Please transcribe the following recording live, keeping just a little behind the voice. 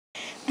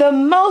The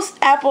most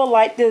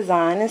Apple-like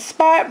design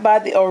inspired by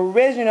the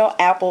original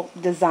Apple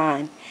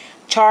design.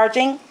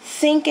 Charging,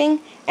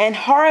 syncing, and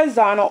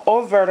horizontal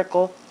or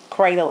vertical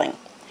cradling.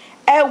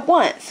 At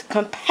once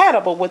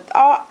compatible with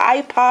all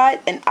iPod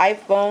and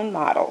iPhone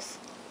models.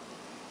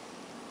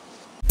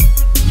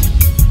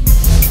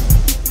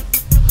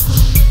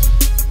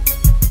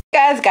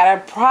 Guys, got a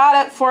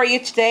product for you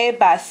today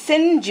by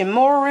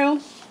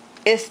Sinjimoru.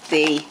 It's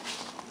the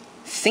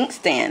sink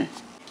stand.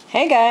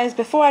 Hey guys,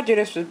 before I do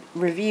this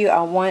review, I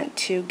want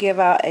to give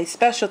out a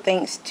special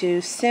thanks to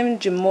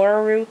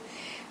Sinjimoru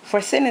for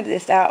sending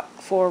this out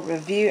for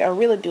review. I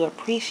really do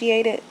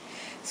appreciate it.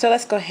 So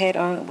let's go ahead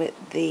on with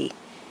the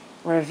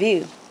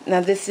review.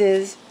 Now this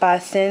is by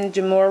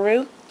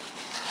Sinjimoru,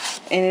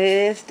 and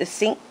it is the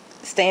sink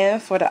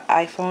stand for the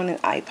iPhone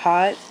and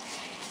iPod.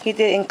 He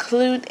did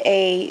include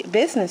a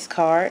business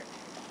card.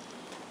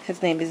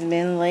 His name is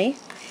Min Lee.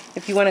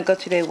 If you want to go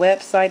to their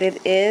website,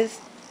 it is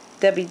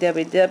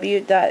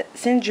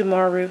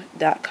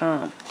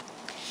www.sinjimoru.com.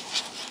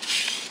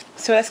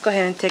 So let's go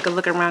ahead and take a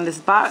look around this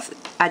box.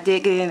 I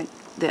did get in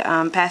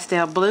the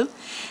pastel blue,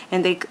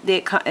 and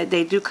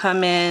they do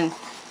come in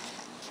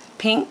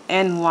pink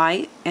and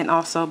white and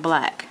also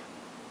black.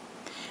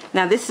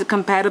 Now this is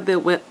compatible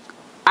with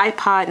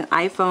iPod and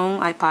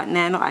iPhone, iPod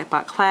Nano,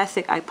 iPod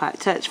Classic, iPod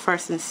Touch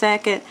first and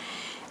second,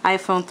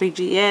 iPhone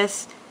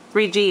 3GS,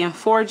 3G and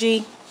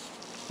 4G,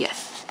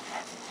 yes,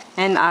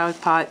 and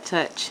iPod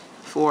Touch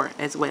 4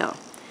 as well.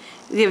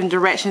 Giving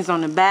directions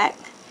on the back.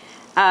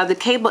 The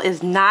cable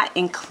is not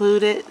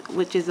included,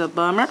 which is a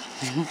bummer.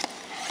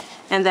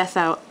 And that's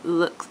how it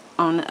looks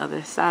on the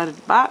other side of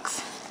the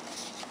box.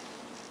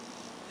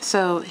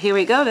 So here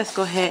we go. Let's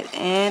go ahead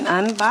and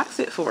unbox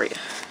it for you.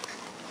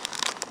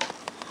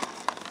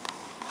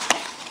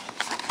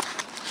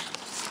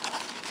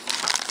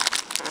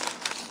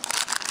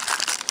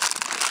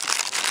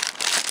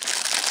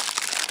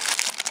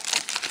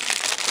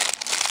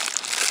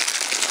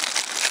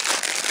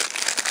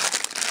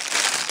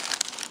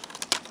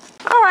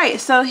 Alright,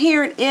 so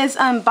here it is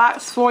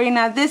unboxed for you.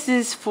 Now this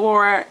is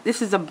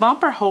a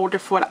bumper holder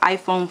for the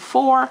iPhone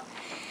 4,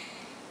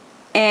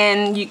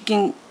 and you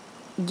can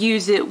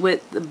use it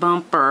with the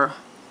bumper,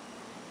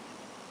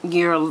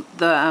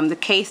 the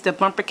case, the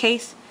bumper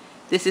case.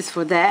 This is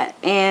for that,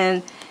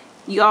 and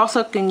you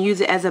also can use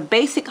it as a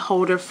basic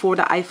holder for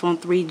the iPhone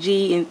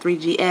 3G and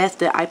 3GS,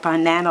 the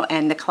iPod Nano,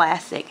 and the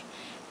Classic.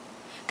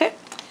 Okay,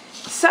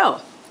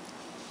 so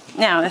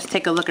now let's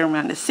take a look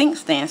around the sink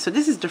stand. So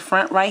this is the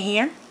front right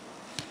here.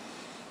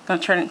 Gonna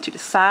turn it to the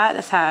side.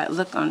 That's how it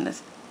looks on the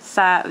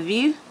side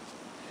view.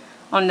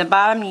 On the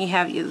bottom you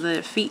have your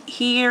little feet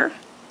here,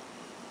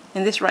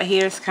 and this right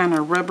here is kind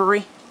of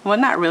rubbery. Well,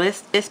 not really,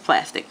 it's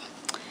plastic.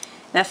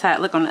 That's how it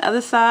looks on the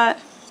other side.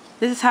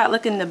 This is how it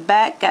looks in the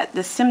back. Got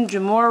the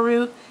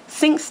Sinjimoru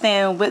sink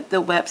stand with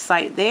the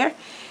website there.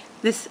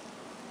 This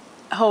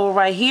hole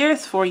right here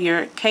is for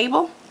your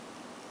cable.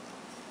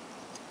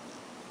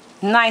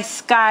 Nice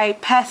sky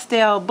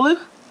pastel blue.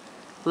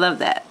 Love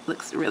that,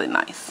 looks really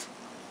nice.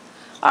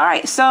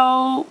 Alright,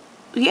 so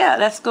yeah,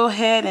 let's go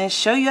ahead and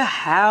show you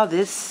how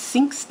this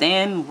sink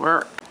stand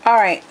works.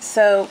 Alright,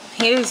 so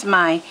here's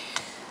my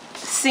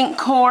sink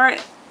cord.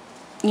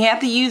 You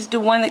have to use the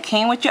one that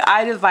came with your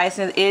iDevice,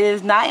 and it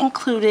is not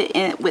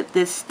included with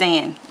this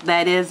stand.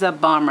 That is a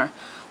bummer.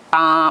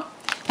 Alright,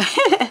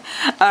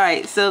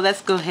 so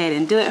let's go ahead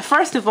and do it.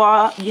 First of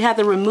all, you have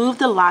to remove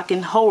the lock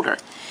and holder.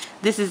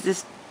 This is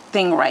this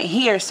thing right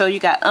here. So you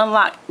got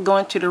unlock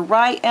going to the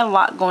right and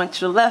lock going to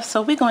the left.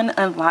 So we're going to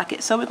unlock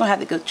it. So we're going to have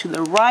to go to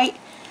the right.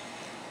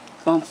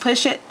 Going to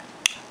push it,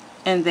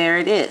 and there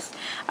it is.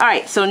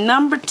 Alright, so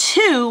number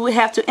 2, we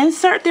have to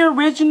insert the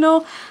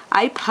original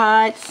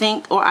iPod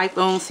sync or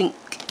iPhone sync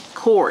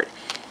cord.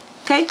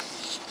 Okay,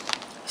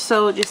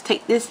 so just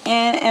take this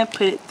in and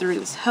put it through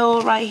this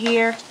hole right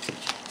here.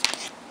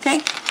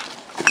 Okay,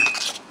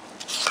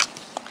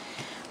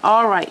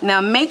 alright,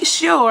 now make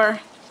sure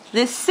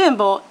this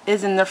symbol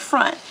is in the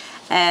front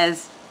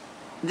as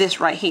this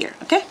right here.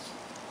 Okay,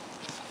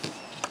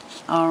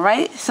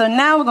 alright, so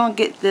now we're going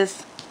to get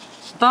this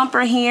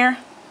bumper here,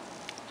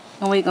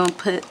 and we're going to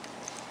put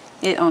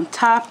it on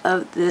top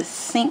of this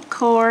sync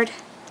cord,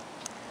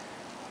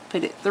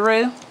 put it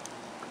through,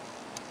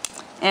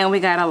 and we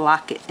got to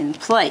lock it in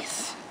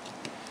place.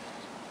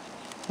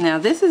 Now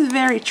this is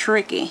very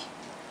tricky,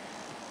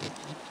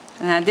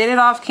 and I did it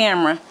off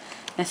camera.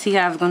 Let's see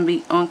how it's going to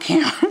be on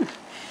camera.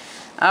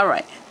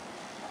 Alright,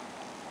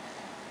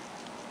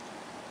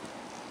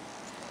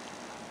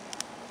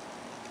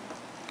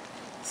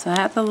 so I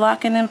have to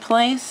lock it in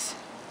place.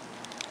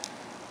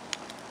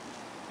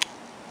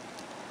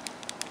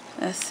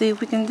 Let's see if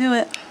we can do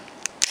it.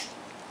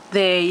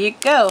 There you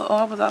go. Oh,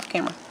 I was off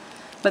camera.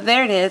 But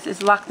there it is.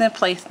 It's locked in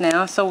place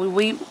now. So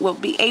we will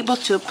be able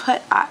to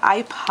put our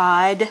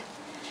iPod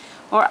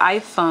or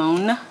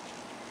iPhone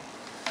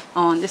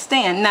on the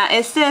stand. Now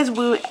it says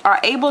we are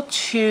able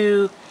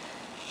to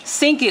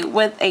sync it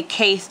with a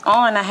case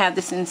on. I have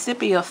this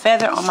Incipio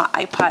Feather on my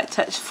iPod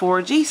Touch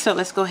 4G, so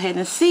let's go ahead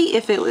and see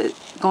if it was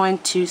going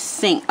to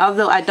sync,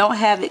 although I don't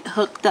have it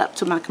hooked up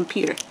to my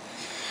computer.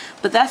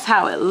 But that's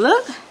how it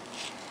looked.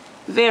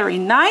 Very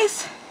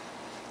nice.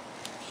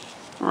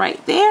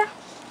 Right there.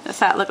 That's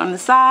how it looked on the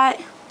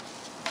side.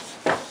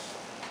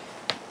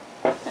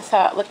 That's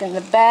how it looked in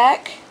the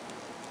back.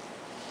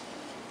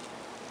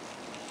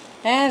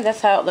 And that's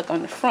how it looked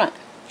on the front.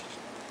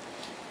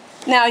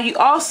 Now you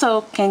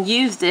also can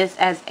use this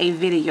as a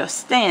video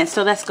stand.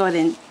 So let's go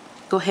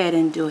ahead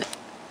and do it.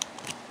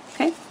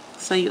 Okay,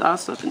 so you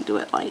also can do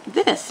it like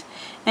this,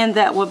 and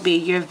that will be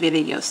your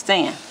video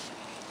stand.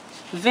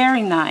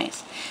 Very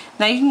nice.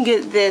 Now you can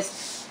get this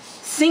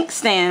sink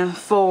stand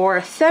for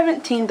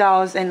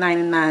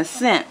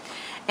 $17.99,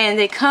 and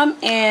they come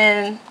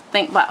in, I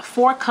think, about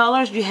 4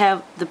 colors. You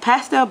have the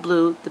pastel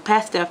blue, the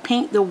pastel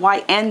pink, the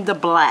white, and the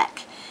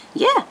black.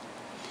 Yeah.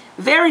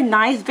 Very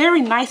nice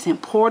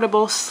and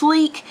portable,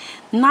 sleek,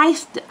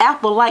 nice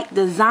Apple-like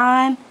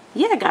design.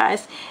 Yeah,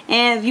 guys.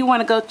 And if you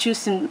want to go to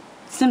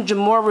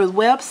Sinjimoru's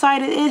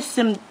website, it is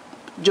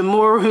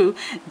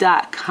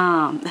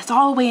Sinjimoru.com. That's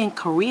all the way in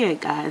Korea,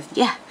 guys.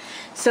 Yeah.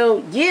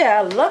 So, yeah,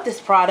 I love this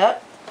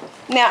product.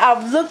 Now,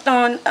 I've looked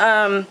on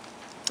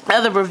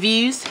other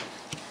reviews,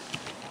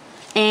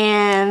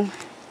 and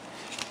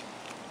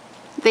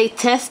they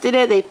tested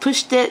it, they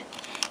pushed it,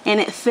 and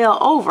it fell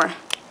over.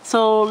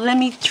 So let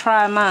me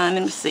try mine.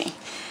 Let me see.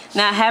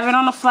 Now I have it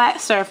on a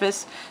flat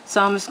surface,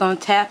 so I'm just going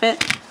to tap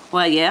it.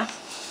 Well, yeah.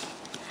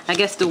 I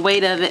guess the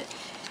weight of it,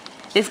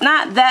 it's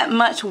not that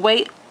much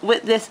weight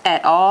with this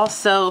at all.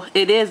 So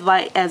it is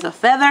light as a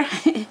feather.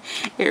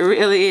 It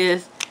really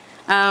is.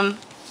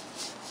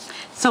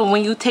 So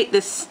when you take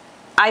this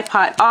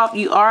iPod off,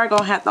 you are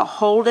going to have to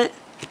hold it.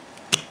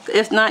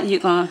 If not,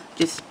 you're going to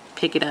just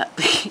pick it up.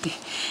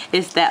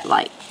 It's that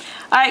light.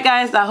 Alright,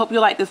 guys. I hope you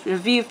liked this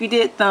review. If you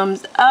did,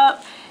 thumbs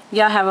up.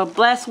 Y'all have a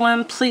blessed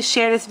one. Please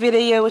share this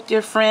video with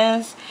your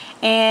friends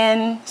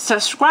and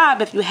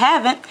subscribe if you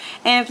haven't.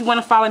 And if you want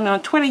to follow me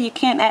on Twitter, you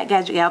can at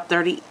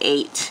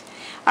GadgetGal38.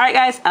 Alright,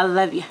 guys, I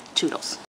love you. Toodles.